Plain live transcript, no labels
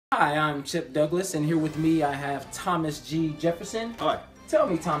Hi, I'm Chip Douglas, and here with me I have Thomas G. Jefferson. Hi. Tell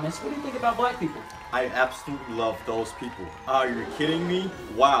me, Thomas, what do you think about black people? I absolutely love those people. Are you kidding me?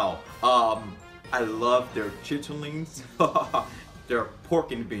 Wow. I love their chitterlings, their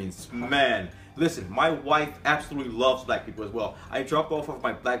pork and beans. Man, listen, my wife absolutely loves black people as well. I dropped off of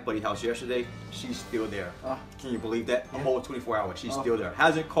my black buddy house yesterday. She's still there. Can you believe that? A whole 24 hours. She's still there.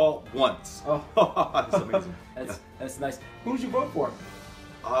 Hasn't called once. That's amazing. That's nice. Who did you vote for?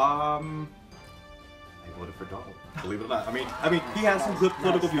 I voted for Donald. Believe it or not. I mean, he has some good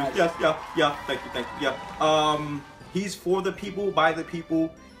political views. Yes, yeah. Thank you. Yeah. He's for the people, by the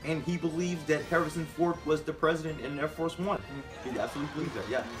people, and he believes that Harrison Ford was the president in Air Force One. He absolutely believes that.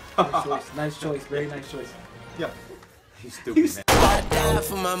 Yeah. Nice choice. Very nice choice. Yeah. He's stupid, man. I die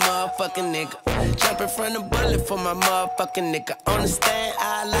for my motherfucking nigga. Jumping from the bullet for my motherfucking nigga. On the stand,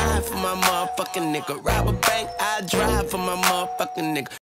 I lie for my motherfucking nigga. Rob a bank, I drive for my motherfucking nigga.